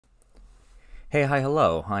Hey, hi,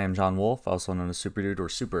 hello. I am John Wolf, also known as Super Dude or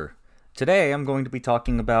Super. Today, I'm going to be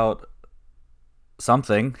talking about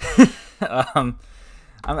something. I'm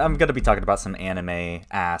going to be talking about some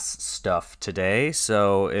anime-ass stuff today,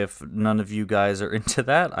 so if none of you guys are into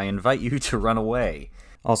that, I invite you to run away.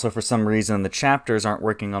 Also, for some reason, the chapters aren't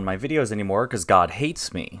working on my videos anymore because God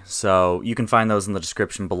hates me, so you can find those in the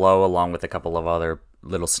description below along with a couple of other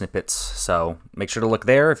little snippets, so make sure to look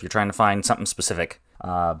there if you're trying to find something specific.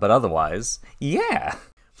 But otherwise, yeah!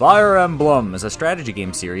 Fire Emblem is a strategy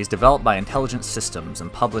game series developed by Intelligent Systems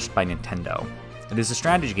and published by Nintendo. It is a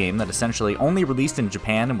strategy game that essentially only released in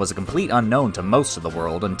Japan and was a complete unknown to most of the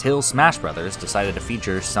world until Smash Bros. Decided to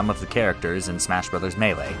feature some of the characters in Smash Bros.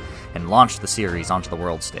 Melee and launched the series onto the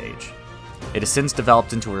world stage. It has since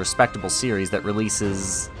developed into a respectable series that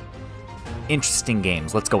releases interesting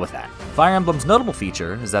games, let's go with that. Fire Emblem's notable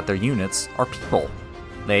feature is that their units are people.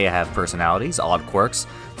 They have personalities, odd quirks,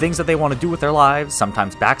 things that they want to do with their lives,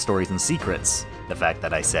 sometimes backstories and secrets. The fact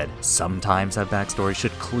that I said sometimes have backstories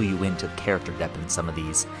should clue you into the character depth in some of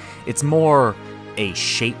these. It's more a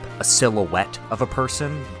shape, a silhouette of a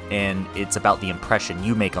person, and it's about the impression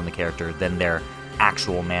you make on the character than their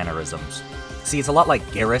actual mannerisms. See, it's a lot like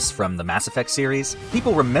Garreg from the Mass Effect series.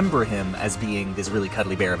 People remember him as being this really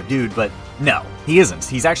cuddly bear of a dude, but no, he isn't.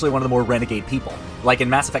 He's actually one of the more renegade people. Like in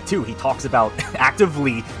Mass Effect 2, he talks about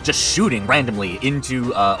actively just shooting randomly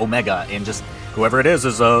into Omega, and just whoever it is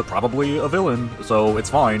probably a villain, so it's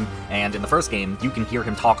fine. And in the first game, you can hear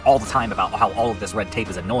him talk all the time about how all of this red tape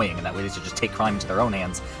is annoying, and that way they should just take crime into their own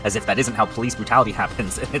hands, as if that isn't how police brutality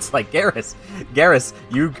happens. And it's like, Garrus,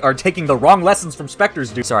 you are taking the wrong lessons from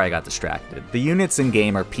Spectres, dude. Sorry, I got distracted. The units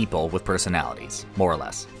in-game are people with personalities, more or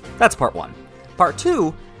less. That's part one. Part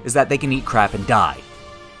two is that they can eat crap and die.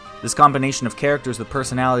 This combination of characters with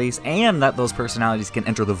personalities, and that those personalities can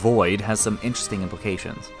enter the void, has some interesting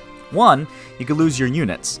implications. One, you could lose your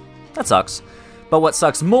units. That sucks. But what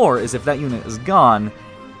sucks more is if that unit is gone,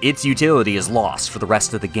 its utility is lost for the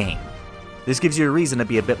rest of the game. This gives you a reason to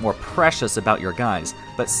be a bit more precious about your guys.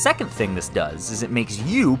 But second thing this does is it makes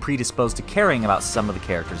you predisposed to caring about some of the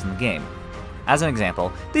characters in the game. As an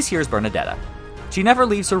example, this here is Bernadetta. She never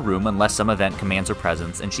leaves her room unless some event commands her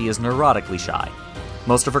presence, and she is neurotically shy.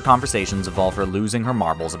 Most of her conversations involve her losing her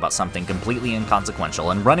marbles about something completely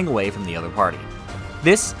inconsequential and running away from the other party.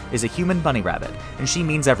 This is a human bunny rabbit, and she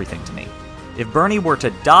means everything to me. If Bernie were to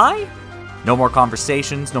die, no more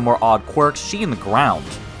conversations, no more odd quirks, she in the ground.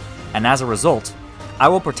 And as a result, I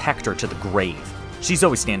will protect her to the grave. She's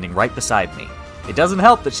always standing right beside me. It doesn't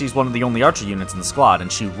help that she's one of the only archer units in the squad,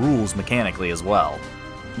 and she rules mechanically as well.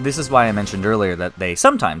 This is why I mentioned earlier that they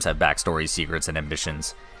sometimes have backstories, secrets, and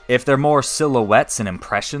ambitions. If they're more silhouettes and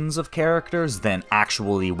impressions of characters than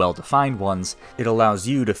actually well-defined ones, it allows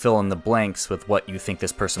you to fill in the blanks with what you think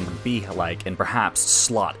this person would be like, and perhaps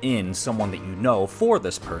slot in someone that you know for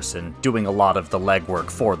this person, doing a lot of the legwork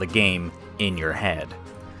for the game in your head.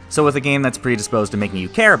 So with a game that's predisposed to making you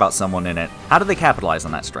care about someone in it, how do they capitalize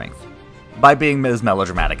on that strength? By being as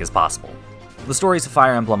melodramatic as possible. The stories of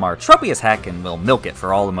Fire Emblem are tropey as heck and will milk it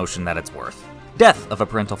for all emotion that it's worth. Death of a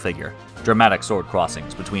parental figure. Dramatic sword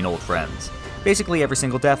crossings between old friends. Basically every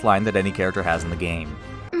single death line that any character has in the game.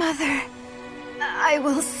 Mother, I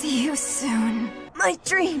will see you soon. My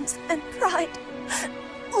dreams and pride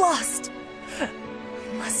lost.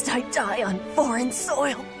 Must I die on foreign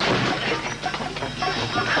soil?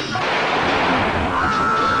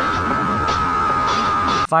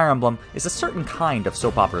 Fire Emblem is a certain kind of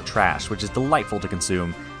soap opera trash which is delightful to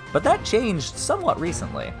consume, but that changed somewhat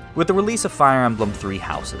recently. With the release of Fire Emblem Three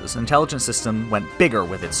Houses, Intelligent System went bigger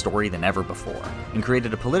with its story than ever before, and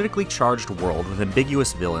created a politically charged world with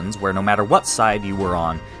ambiguous villains where no matter what side you were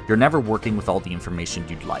on, you're never working with all the information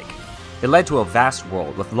you'd like. It led to a vast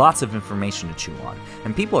world with lots of information to chew on,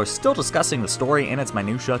 and people are still discussing the story and its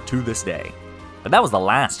minutiae to this day. But that was the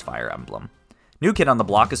last Fire Emblem. New kid on the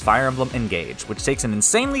block is Fire Emblem Engage, which takes an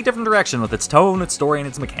insanely different direction with its tone, its story, and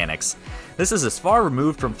its mechanics. This is as far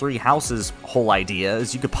removed from Three Houses' whole idea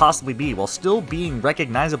as you could possibly be while still being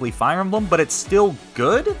recognizably Fire Emblem, but it's still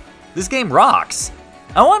good? This game rocks!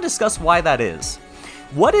 I want to discuss why that is.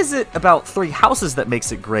 What is it about Three Houses that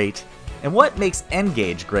makes it great, and what makes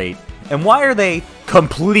Engage great, and why are they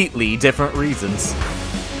completely different reasons?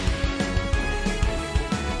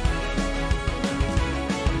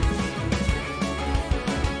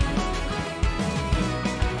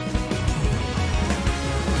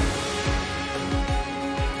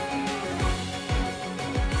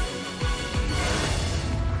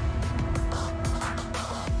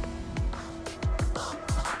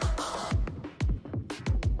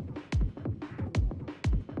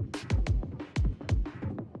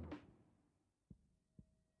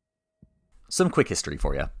 Some quick history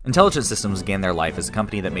for you. Intelligent Systems began their life as a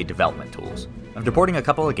company that made development tools. After porting a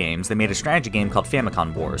couple of games, they made a strategy game called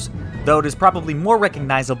Famicom Wars, though it is probably more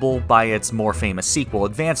recognizable by its more famous sequel,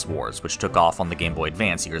 Advance Wars, which took off on the Game Boy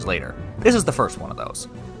Advance years later. This is the first one of those.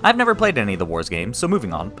 I've never played any of the Wars games, so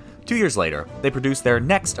moving on. 2 years later, they produced their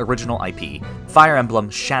next original IP, Fire Emblem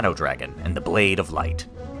Shadow Dragon and the Blade of Light.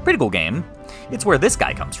 Pretty cool game. It's where this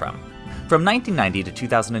guy comes from. From 1990 to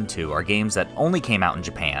 2002 are games that only came out in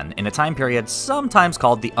Japan in a time period sometimes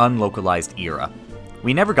called the Unlocalized Era.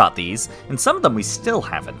 We never got these, and some of them we still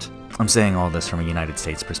haven't. I'm saying all this from a United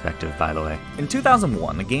States perspective, by the way. In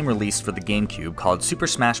 2001, a game released for the GameCube called Super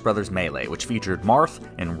Smash Bros. Melee, which featured Marth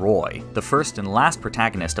and Roy, the first and last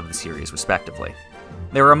protagonist of the series respectively.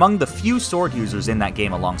 They were among the few sword users in that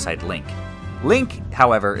game alongside Link. Link,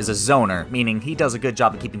 however, is a zoner, meaning he does a good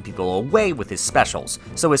job of keeping people away with his specials,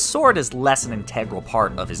 so his sword is less an integral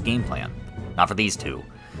part of his game plan. Not for these two.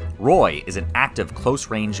 Roy is an active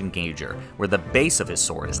close-range engager, where the base of his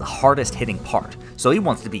sword is the hardest hitting part, so he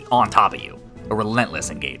wants to be on top of you, a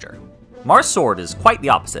relentless engager. Marth's sword is quite the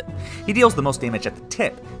opposite. He deals the most damage at the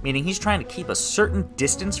tip, meaning he's trying to keep a certain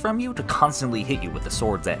distance from you to constantly hit you with the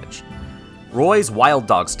sword's edge. Roy's Wild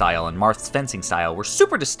Dog style and Marth's fencing style were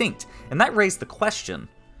super distinct, and that raised the question,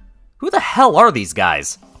 who the hell are these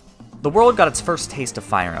guys? The world got its first taste of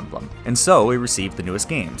Fire Emblem, and so it received the newest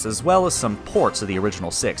games, as well as some ports of the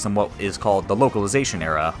original 6 in what is called the localization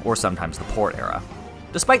era, or sometimes the port era.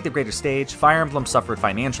 Despite the greater stage, Fire Emblem suffered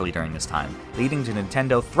financially during this time, leading to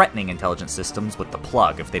Nintendo threatening Intelligent Systems with the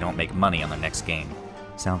plug if they don't make money on their next game.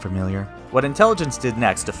 Sound familiar? What Intelligence did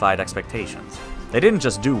next defied expectations. They didn't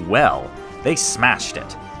just do well, they smashed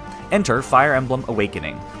it. Enter Fire Emblem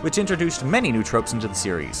Awakening, which introduced many new tropes into the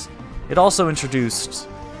series. It also introduced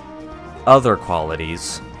other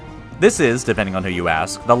qualities. This is, depending on who you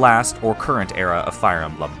ask, the last or current era of Fire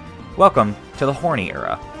Emblem. Welcome to the horny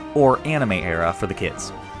era, or anime era for the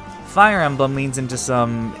kids. Fire Emblem leans into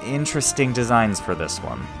some interesting designs for this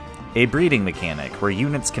one. A breeding mechanic, where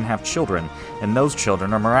units can have children, and those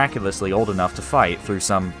children are miraculously old enough to fight through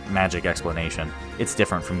some magic explanation. It's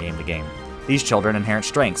different from game to game. These children inherit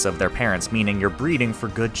strengths of their parents, meaning you're breeding for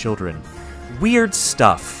good children. Weird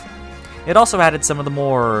stuff. It also added some of the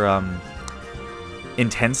more,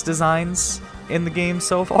 intense designs in the game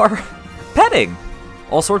so far. Petting!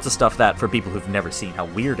 All sorts of stuff that, for people who've never seen how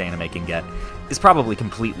weird anime can get, is probably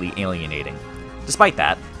completely alienating. Despite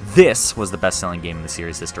that, this was the best-selling game in the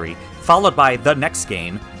series history, followed by the next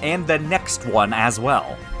game, and the next one as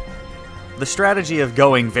well. The strategy of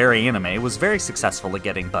going very anime was very successful at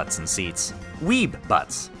getting butts in seats. Weeb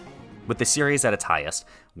butts. With the series at its highest,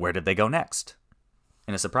 where did they go next?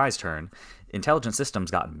 In a surprise turn, Intelligent Systems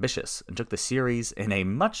got ambitious and took the series in a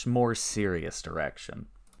much more serious direction.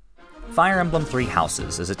 Fire Emblem Three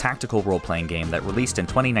Houses is a tactical role-playing game that released in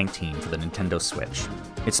 2019 for the Nintendo Switch.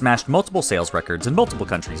 It smashed multiple sales records in multiple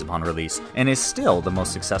countries upon release, and is still the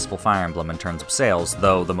most successful Fire Emblem in terms of sales,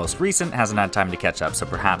 though the most recent hasn't had time to catch up, so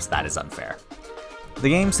perhaps that is unfair. The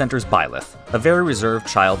game centers Byleth, a very reserved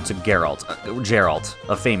child to Geralt,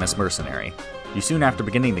 a famous mercenary. You soon after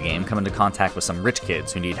beginning the game come into contact with some rich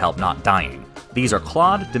kids who need help not dying. These are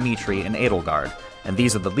Claude, Dimitri, and Edelgard, and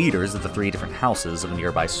these are the leaders of the 3 different houses of a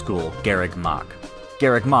nearby school, Garreg Mach.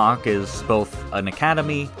 Garreg Mach is both an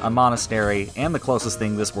academy, a monastery, and the closest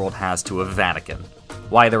thing this world has to a Vatican.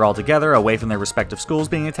 Why they're all together, away from their respective schools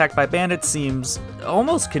being attacked by bandits, seems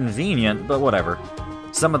almost convenient, but whatever.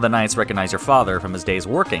 Some of the knights recognize your father from his days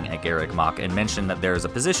working at Garreg Mach and mention that there is a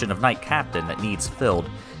position of knight captain that needs filled,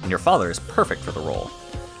 and your father is perfect for the role.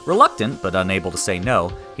 Reluctant, but unable to say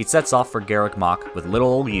no, he sets off for Garreg Mach with little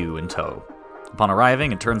old you in tow. Upon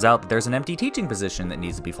arriving, it turns out that there's an empty teaching position that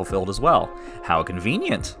needs to be fulfilled as well. How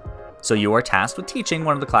convenient! So you are tasked with teaching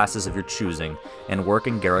one of the classes of your choosing, and work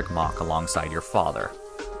in Garreg Mach alongside your father.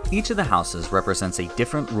 Each of the houses represents a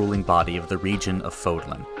different ruling body of the region of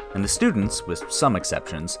Fodlan, and the students, with some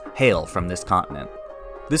exceptions, hail from this continent.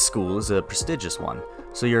 This school is a prestigious one,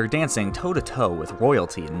 so you're dancing toe-to-toe with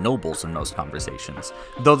royalty and nobles in most conversations,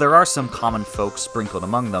 though there are some common folk sprinkled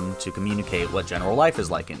among them to communicate what general life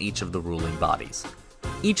is like in each of the ruling bodies.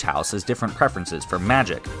 Each house has different preferences for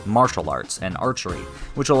magic, martial arts, and archery,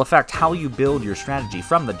 which will affect how you build your strategy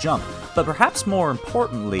from the jump, but perhaps more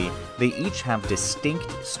importantly, they each have distinct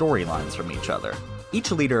storylines from each other.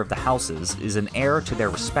 Each leader of the houses is an heir to their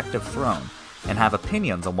respective throne, and have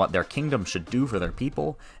opinions on what their kingdom should do for their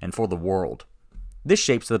people and for the world. This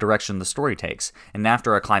shapes the direction the story takes, and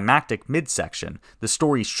after a climactic midsection, the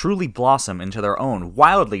stories truly blossom into their own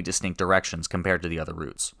wildly distinct directions compared to the other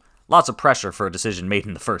routes. Lots of pressure for a decision made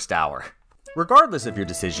in the first hour. Regardless of your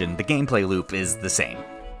decision, the gameplay loop is the same.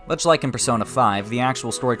 Much like in Persona 5, the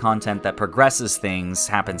actual story content that progresses things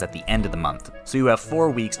happens at the end of the month, so you have 4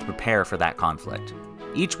 weeks to prepare for that conflict.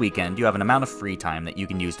 Each weekend, you have an amount of free time that you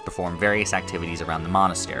can use to perform various activities around the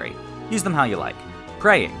monastery. Use them how you like.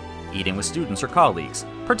 Praying, eating with students or colleagues,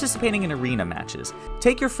 participating in arena matches.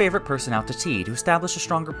 Take your favorite person out to tea to establish a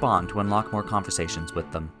stronger bond to unlock more conversations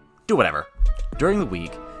with them. Do whatever. During the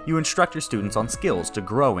week, you instruct your students on skills to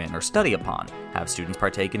grow in or study upon, have students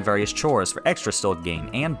partake in various chores for extra skill gain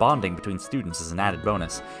and bonding between students as an added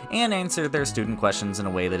bonus, and answer their student questions in a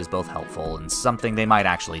way that is both helpful and something they might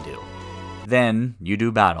actually do. Then, you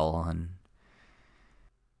do battle, and...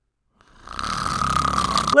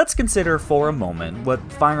 Let's consider for a moment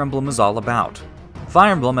what Fire Emblem is all about.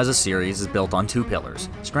 Fire Emblem as a series is built on 2 pillars,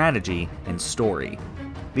 strategy and story.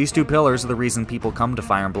 These 2 pillars are the reason people come to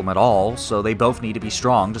Fire Emblem at all, so they both need to be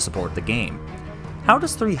strong to support the game. How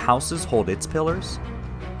does 3 Houses hold its pillars?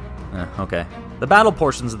 Okay. The battle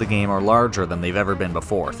portions of the game are larger than they've ever been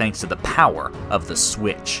before, thanks to the power of the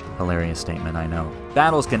Switch. Hilarious statement, I know.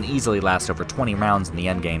 Battles can easily last over 20 rounds in the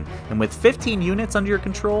endgame, and with 15 units under your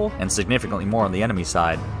control, and significantly more on the enemy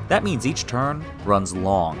side, that means each turn runs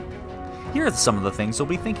long. Here are some of the things you'll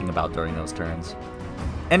be thinking about during those turns.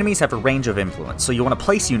 Enemies have a range of influence, so you want to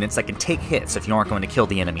place units that can take hits if you aren't going to kill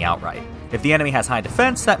the enemy outright. If the enemy has high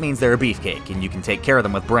defense, that means they're a beefcake, and you can take care of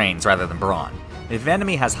them with brains rather than brawn. If the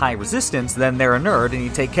enemy has high resistance, then they're a nerd, and you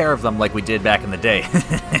take care of them like we did back in the day.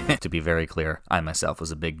 To be very clear, I myself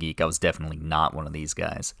was a big geek. I was definitely not one of these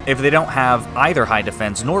guys. If they don't have either high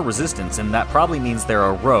defense nor resistance, then that probably means they're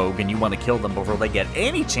a rogue, and you want to kill them before they get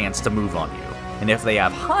any chance to move on you. And if they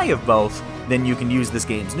have high of both, then you can use this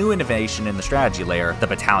game's new innovation in the strategy layer, the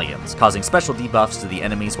battalions, causing special debuffs to the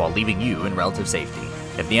enemies while leaving you in relative safety.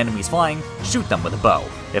 If the enemy's flying, shoot them with a bow.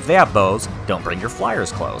 If they have bows, don't bring your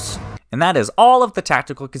flyers close. And that is all of the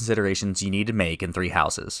tactical considerations you need to make in 3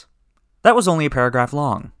 Houses. That was only a paragraph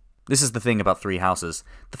long. This is the thing about 3 Houses.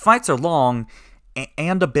 The fights are long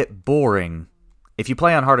and a bit boring. If you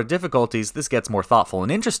play on harder difficulties, this gets more thoughtful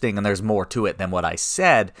and interesting, and there's more to it than what I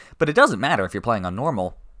said, but it doesn't matter if you're playing on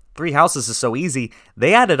normal. 3 Houses is so easy,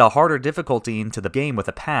 they added a harder difficulty into the game with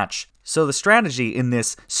a patch, so the strategy in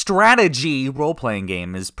this strategy role-playing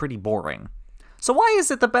game is pretty boring. So why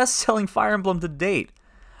is it the best-selling Fire Emblem to date?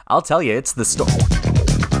 I'll tell you, it's the story.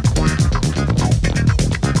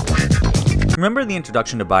 Remember the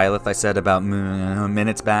introduction to Byleth I said about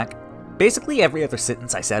minutes back? Basically every other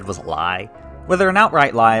sentence I said was a lie. Whether an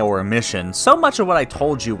outright lie or omission, so much of what I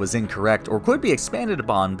told you was incorrect or could be expanded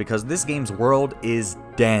upon because this game's world is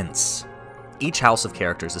dense. Each house of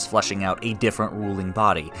characters is fleshing out a different ruling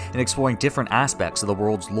body and exploring different aspects of the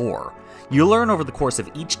world's lore. You learn over the course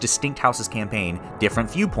of each distinct house's campaign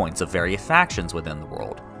different viewpoints of various factions within the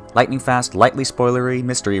world. Lightning fast, lightly spoilery,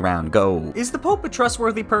 mystery round, go. Is the Pope a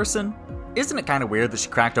trustworthy person? Isn't it kind of weird that she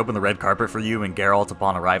cracked open the red carpet for you and Geralt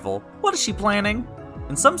upon arrival? What is she planning?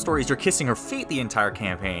 In some stories, you're kissing her feet the entire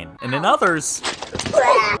campaign, and in others...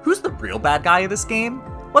 Who's the real bad guy of this game?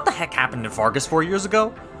 What the heck happened in Vargas 4 years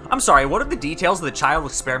ago? I'm sorry, what are the details of the child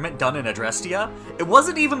experiment done in Adrestia? It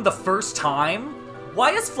wasn't even the first time?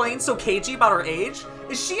 Why is Flame so cagey about her age?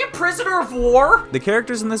 Is she a prisoner of war? The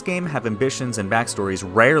characters in this game have ambitions and backstories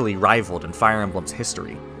rarely rivaled in Fire Emblem's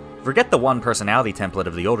history. Forget the one personality template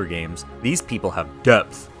of the older games, these people have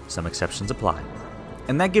depth. Some exceptions apply.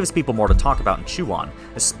 And that gives people more to talk about and chew on,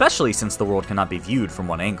 especially since the world cannot be viewed from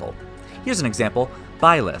one angle. Here's an example,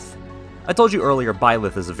 Byleth. I told you earlier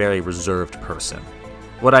Byleth is a very reserved person.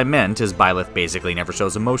 What I meant is Byleth basically never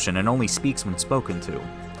shows emotion and only speaks when spoken to.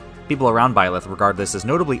 People around Byleth regard this as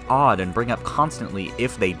notably odd and bring up constantly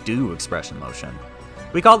if they do express emotion.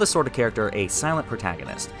 We call this sort of character a silent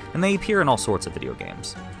protagonist, and they appear in all sorts of video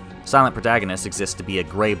games. Silent protagonists exist to be a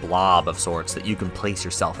gray blob of sorts that you can place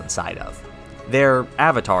yourself inside of. They're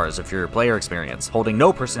avatars of your player experience, holding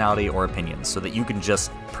no personality or opinions so that you can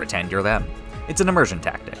just pretend you're them. It's an immersion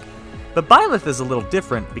tactic. But Byleth is a little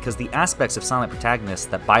different because the aspects of silent protagonists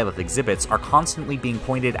that Byleth exhibits are constantly being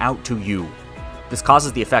pointed out to you. This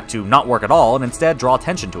causes the effect to not work at all and instead draw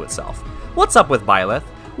attention to itself. What's up with Byleth?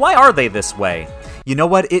 Why are they this way? You know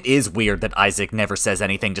what? It is weird that Isaac never says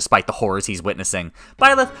anything despite the horrors he's witnessing.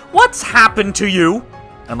 Byleth, what's happened to you?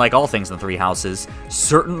 And like all things in 3 Houses,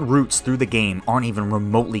 certain routes through the game aren't even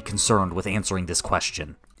remotely concerned with answering this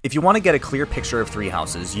question. If you want to get a clear picture of 3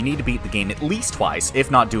 Houses, you need to beat the game at least twice,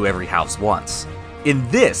 if not do every house once. And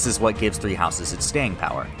this is what gives 3 Houses its staying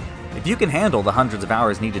power. If you can handle the hundreds of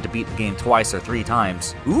hours needed to beat the game twice or 3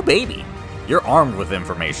 times, ooh baby, you're armed with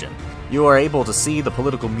information. You are able to see the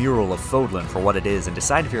political mural of Fodlan for what it is and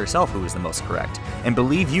decide for yourself who is the most correct. And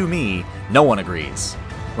believe you me, no one agrees.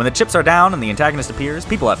 When the chips are down and the antagonist appears,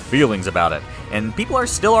 people have feelings about it, and people are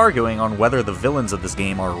still arguing on whether the villains of this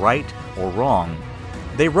game are right or wrong.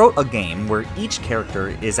 They wrote a game where each character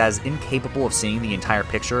is as incapable of seeing the entire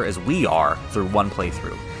picture as we are through one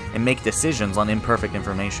playthrough, and make decisions on imperfect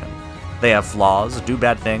information. They have flaws, do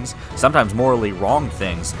bad things, sometimes morally wrong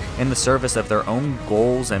things, in the service of their own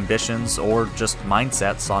goals, ambitions, or just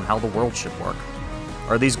mindsets on how the world should work.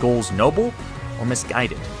 Are these goals noble or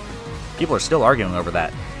misguided? People are still arguing over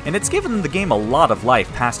that, and it's given the game a lot of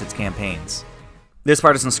life past its campaigns. This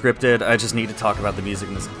part isn't scripted, I just need to talk about the music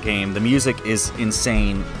in this game. The music is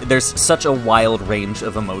insane. There's such a wild range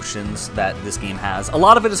of emotions that this game has. A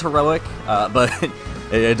lot of it is heroic, but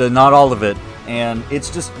not all of it, and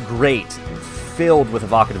it's just great, filled with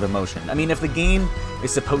evocative emotion. I mean, if the game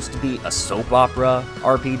is supposed to be a soap opera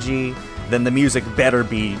RPG, then the music better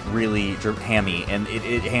be really hammy, and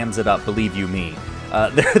it hams it up, believe you me.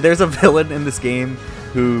 There's a villain in this game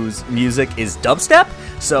whose music is dubstep,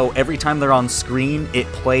 so every time they're on screen, it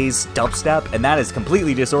plays dubstep, and that is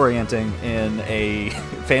completely disorienting in a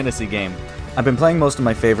fantasy game. I've been playing most of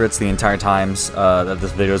my favorites the entire times that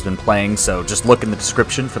this video has been playing, so just look in the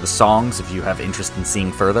description for the songs if you have interest in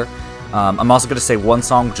seeing further. I'm also going to say one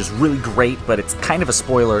song which is really great, but it's kind of a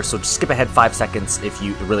spoiler, so just skip ahead 5 seconds if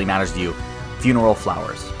it really matters to you. Funeral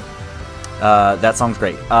Flowers. That song's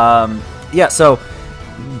great. Yeah, so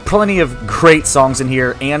plenty of great songs in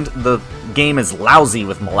here, and the game is lousy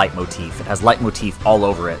with leitmotif. It has leitmotif all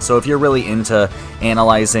over it. So if you're really into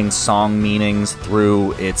analyzing song meanings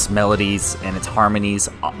through its melodies and its harmonies,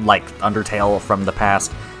 like Undertale from the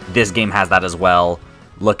past, this game has that as well.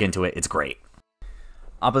 Look into it, it's great.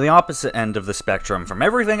 On the opposite end of the spectrum from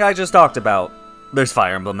everything I just talked about, there's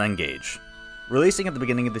Fire Emblem Engage. Releasing at the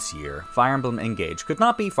beginning of this year, Fire Emblem Engage could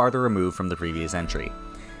not be farther removed from the previous entry.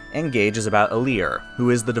 Engage is about Aleer, who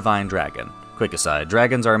is the Divine Dragon. Quick aside,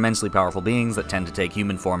 dragons are immensely powerful beings that tend to take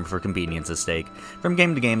human form for convenience's sake. From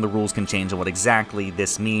game to game, the rules can change on what exactly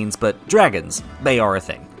this means, but dragons, they are a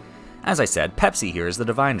thing. As I said, Pepsi here is the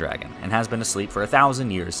Divine Dragon, and has been asleep for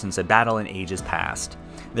 1,000 years since a battle in ages past.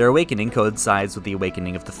 Their awakening coincides with the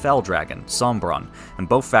awakening of the Fell Dragon, Sombron, and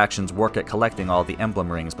both factions work at collecting all the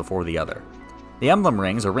emblem rings before the other. The emblem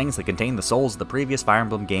rings are rings that contain the souls of the previous Fire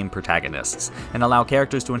Emblem game protagonists, and allow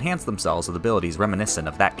characters to enhance themselves with abilities reminiscent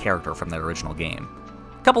of that character from their original game.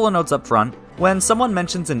 Couple of notes up front, when someone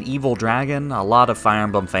mentions an evil dragon, a lot of Fire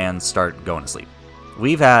Emblem fans start going to sleep.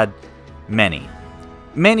 We've had many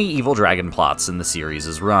evil dragon plots in the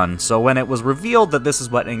series' run, so when it was revealed that this is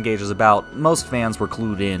what Engage is about, most fans were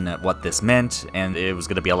clued in at what this meant, and it was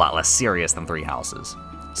going to be a lot less serious than Three Houses.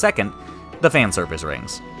 Second, the fan service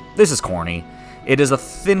rings. This is corny. It is a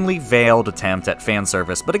thinly veiled attempt at fan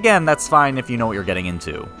service, but again, that's fine if you know what you're getting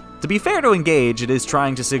into. To be fair to Engage, it is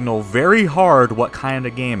trying to signal very hard what kind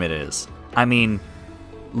of game it is. I mean,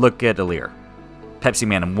 look at Aleer. Pepsi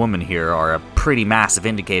Man and Woman here are a pretty massive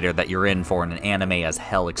indicator that you're in for an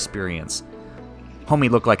anime-as-hell experience. Homie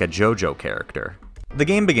looked like a JoJo character. The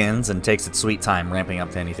game begins and takes its sweet time ramping up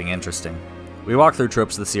to anything interesting. We walk through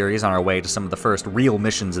tropes of the series on our way to some of the first real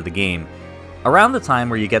missions of the game. Around the time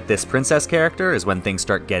where you get this princess character is when things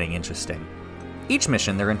start getting interesting. Each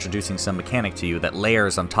mission, they're introducing some mechanic to you that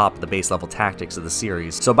layers on top of the base level tactics of the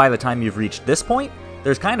series, so by the time you've reached this point,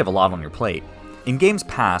 there's kind of a lot on your plate. In games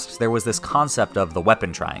past, there was this concept of the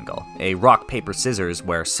weapon triangle, a rock, paper, scissors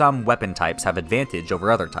where some weapon types have advantage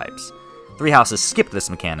over other types. Three Houses skipped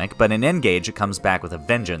this mechanic, but in Engage it comes back with a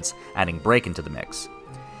vengeance, adding break into the mix.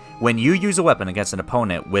 When you use a weapon against an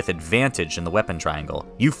opponent with advantage in the weapon triangle,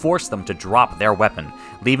 you force them to drop their weapon,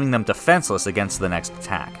 leaving them defenseless against the next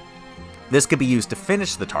attack. This could be used to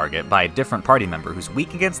finish the target by a different party member who's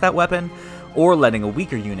weak against that weapon, or letting a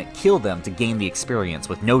weaker unit kill them to gain the experience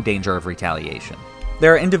with no danger of retaliation.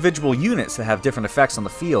 There are individual units that have different effects on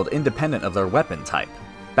the field independent of their weapon type.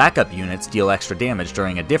 Backup units deal extra damage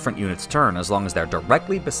during a different unit's turn as long as they're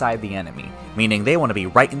directly beside the enemy, meaning they want to be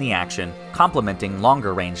right in the action, complementing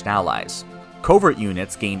longer-ranged allies. Covert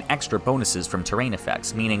units gain extra bonuses from terrain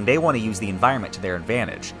effects, meaning they want to use the environment to their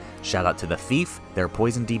advantage. Shout out to the Thief, their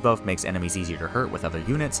poison debuff makes enemies easier to hurt with other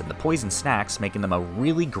units, and the poison snacks making them a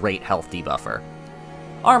really great health debuffer.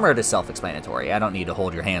 Armored is self-explanatory, I don't need to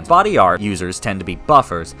hold your hands. Body art users tend to be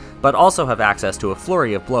buffers, but also have access to a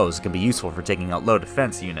flurry of blows that can be useful for taking out low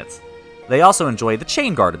defense units. They also enjoy the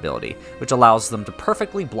Chain Guard ability, which allows them to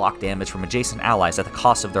perfectly block damage from adjacent allies at the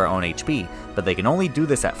cost of their own HP, but they can only do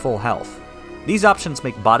this at full health. These options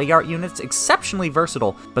make body art units exceptionally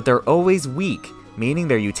versatile, but they're always weak, meaning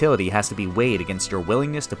their utility has to be weighed against your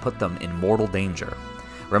willingness to put them in mortal danger.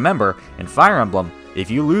 Remember, in Fire Emblem, if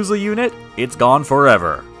you lose a unit, it's gone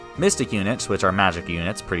forever. Mystic units, which are magic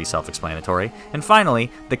units, pretty self-explanatory, and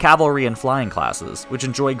finally, the cavalry and flying classes, which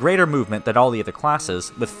enjoy greater movement than all the other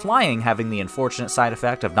classes, with flying having the unfortunate side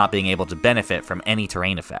effect of not being able to benefit from any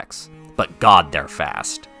terrain effects. But god, they're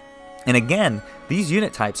fast. And again, these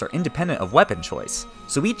unit types are independent of weapon choice,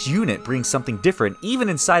 so each unit brings something different even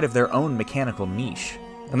inside of their own mechanical niche.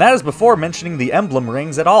 And that is before mentioning the emblem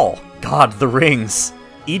rings at all. God, the rings!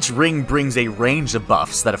 Each ring brings a range of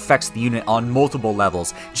buffs that affects the unit on multiple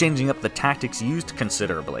levels, changing up the tactics used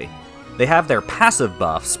considerably. They have their passive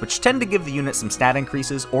buffs, which tend to give the unit some stat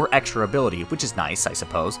increases or extra ability, which is nice, I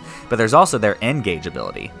suppose, but there's also their engage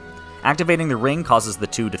ability. Activating the ring causes the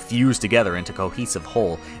two to fuse together into a cohesive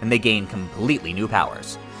whole, and they gain completely new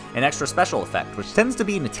powers. An extra special effect, which tends to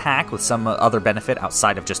be an attack with some other benefit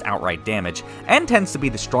outside of just outright damage, and tends to be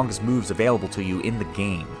the strongest moves available to you in the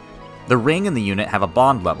game. The ring and the unit have a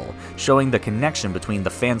bond level, showing the connection between the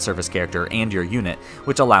fan service character and your unit,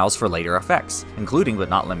 which allows for later effects, including but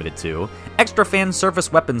not limited to, extra fan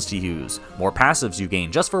service weapons to use, more passives you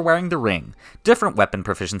gain just for wearing the ring, different weapon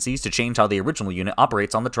proficiencies to change how the original unit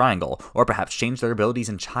operates on the triangle, or perhaps change their abilities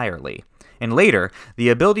entirely. And later, the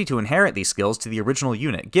ability to inherit these skills to the original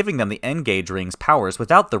unit, giving them the Engage ring's powers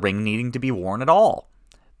without the ring needing to be worn at all.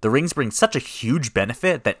 The rings bring such a huge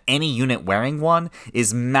benefit that any unit wearing one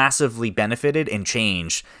is massively benefited and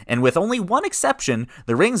changed, and with only one exception,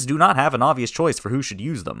 the rings do not have an obvious choice for who should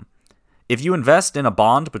use them. If you invest in a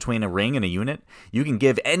bond between a ring and a unit, you can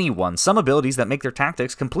give anyone some abilities that make their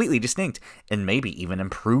tactics completely distinct, and maybe even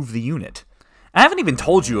improve the unit. I haven't even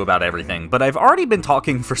told you about everything, but I've already been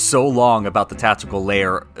talking for so long about the tactical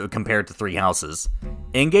layer compared to Three Houses.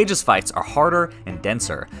 Engage's fights are harder and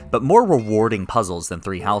denser, but more rewarding puzzles than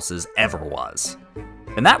Three Houses ever was.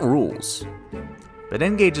 And that rules. But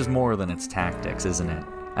Engage is more than its tactics, isn't it?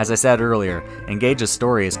 As I said earlier, Engage's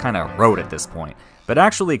story is kinda rote at this point, but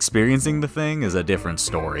actually experiencing the thing is a different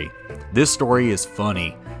story. This story is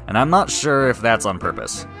funny, and I'm not sure if that's on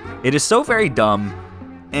purpose. It is so very dumb,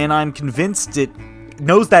 and I'm convinced it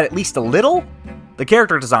knows that at least a little. The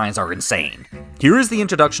character designs are insane. Here is the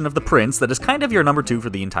introduction of the prince that is kind of your number 2 for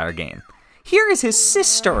the entire game. Here is his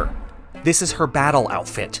sister. This is her battle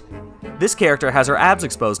outfit. This character has her abs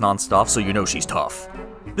exposed non-stop, so you know she's tough.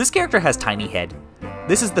 This character has tiny head.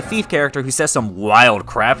 This is the thief character who says some wild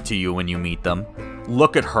crap to you when you meet them.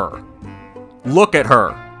 Look at her. Look at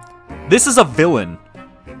her. This is a villain.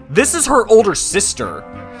 This is her older sister.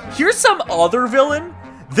 Here's some other villain.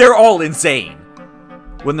 They're all insane.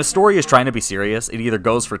 When the story is trying to be serious, it either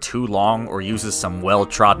goes for too long or uses some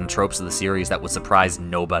well-trodden tropes of the series that would surprise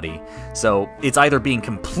nobody. So it's either being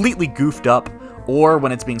completely goofed up, or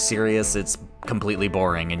when it's being serious, it's completely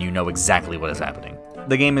boring and you know exactly what is happening.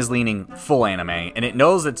 The game is leaning full anime, and it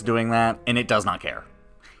knows it's doing that, and it does not care.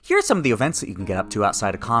 Here are some of the events that you can get up to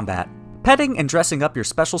outside of combat. Petting and dressing up your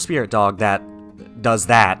special spirit dog that does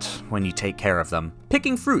that when you take care of them.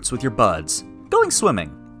 Picking fruits with your buds. Going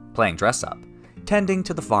swimming. Playing dress up, tending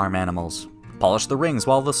to the farm animals, polish the rings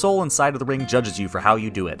while the soul inside of the ring judges you for how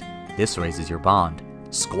you do it. This raises your bond.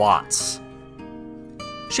 Squats.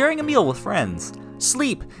 Sharing a meal with friends,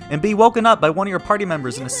 sleep, and be woken up by one of your party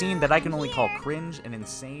members in a scene that I can only call cringe and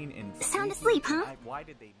insane and Sound asleep, huh? Why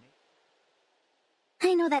did they make...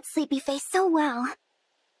 I know that sleepy face so well.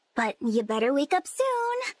 But you better wake up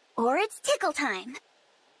soon, or it's tickle time.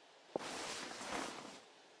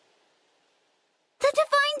 The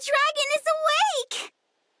Divine Dragon is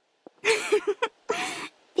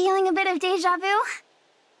awake! Feeling a bit of deja vu?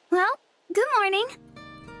 Well, good morning.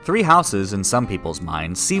 Three Houses, in some people's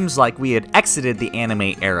minds, seems like we had exited the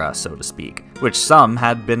anime era, so to speak, which some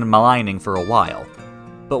had been maligning for a while.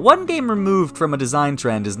 But one game removed from a design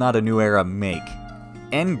trend is not a new era make.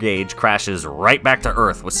 Engage crashes right back to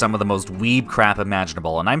Earth with some of the most weeb crap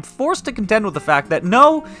imaginable, and I'm forced to contend with the fact that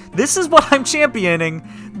no, this is what I'm championing,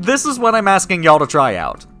 this is what I'm asking y'all to try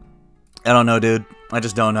out. I don't know, dude. I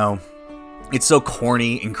just don't know. It's so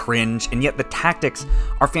corny and cringe, and yet the tactics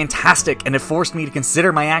are fantastic and have forced me to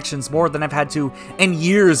consider my actions more than I've had to in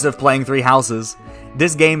years of playing Three Houses.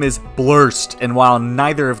 This game is blurst, and while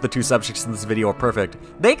neither of the two subjects in this video are perfect,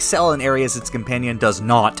 they excel in areas its companion does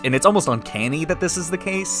not, and it's almost uncanny that this is the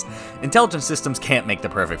case. Intelligent systems can't make the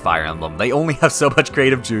perfect Fire Emblem. They only have so much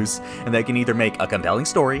creative juice, and they can either make a compelling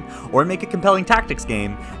story or make a compelling tactics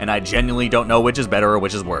game, and I genuinely don't know which is better or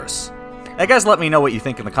which is worse. Hey guys, let me know what you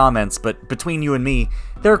think in the comments, but between you and me,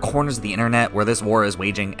 there are corners of the internet where this war is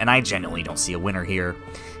waging, and I genuinely don't see a winner here.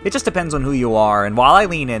 It just depends on who you are, and while I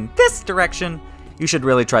lean in this direction, you should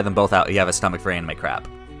really try them both out if you have a stomach for anime crap.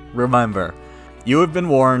 Remember, you have been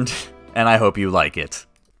warned, and I hope you like it.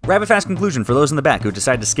 Rapid fast conclusion for those in the back who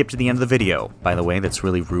decided to skip to the end of the video. By the way, that's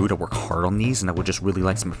really rude. I work hard on these, and I would just really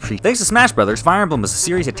like some appreciation. Thanks to Smash Brothers, Fire Emblem is a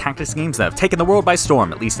series of tactics games that have taken the world by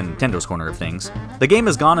storm, at least in Nintendo's corner of things. The game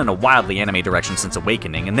has gone in a wildly anime direction since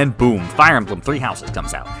Awakening, and then boom, Fire Emblem Three Houses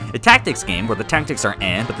comes out. A tactics game where the tactics are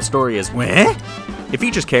but the story is weh? It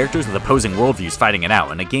features characters with opposing worldviews fighting it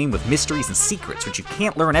out, and a game with mysteries and secrets which you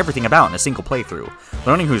can't learn everything about in a single playthrough.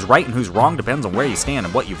 Learning who's right and who's wrong depends on where you stand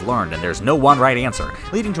and what you've learned, and there's no one right answer,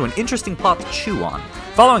 leading to an interesting plot to chew on.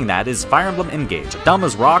 Following that is Fire Emblem Engage, a dumb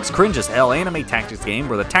as rocks, cringe as hell anime tactics game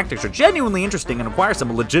where the tactics are genuinely interesting and require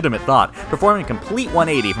some legitimate thought, performing a complete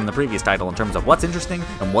 180 from the previous title in terms of what's interesting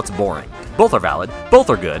and what's boring. Both are valid, both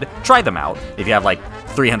are good, try them out if you have like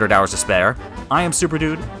 300 hours to spare. I am Super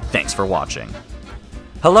Dude, thanks for watching.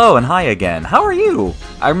 Hello and hi again, how are you?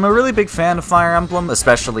 I'm a really big fan of Fire Emblem,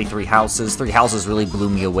 especially Three Houses. Three Houses really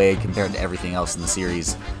blew me away compared to everything else in the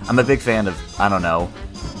series. I'm a big fan of, I don't know,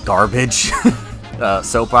 garbage,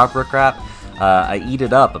 soap opera crap. I eat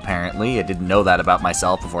it up, apparently. I didn't know that about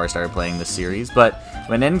myself before I started playing this series, but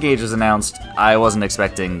when Engage was announced, I wasn't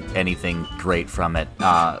expecting anything great from it.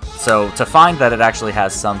 So to find that it actually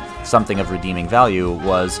has something of redeeming value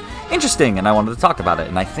was interesting, and I wanted to talk about it,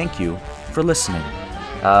 and I thank you for listening.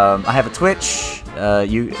 I have a Twitch.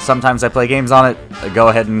 Sometimes I play games on it. Go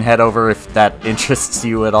ahead and head over if that interests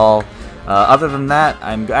you at all. Other than that,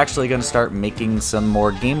 I'm actually going to start making some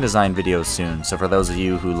more game design videos soon. So for those of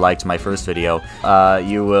you who liked my first video,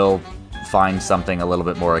 you will find something a little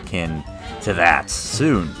bit more akin to that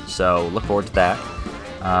soon. So look forward to that.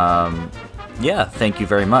 Yeah, thank you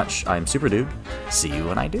very much. I'm Super Dude. See you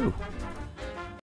when I do.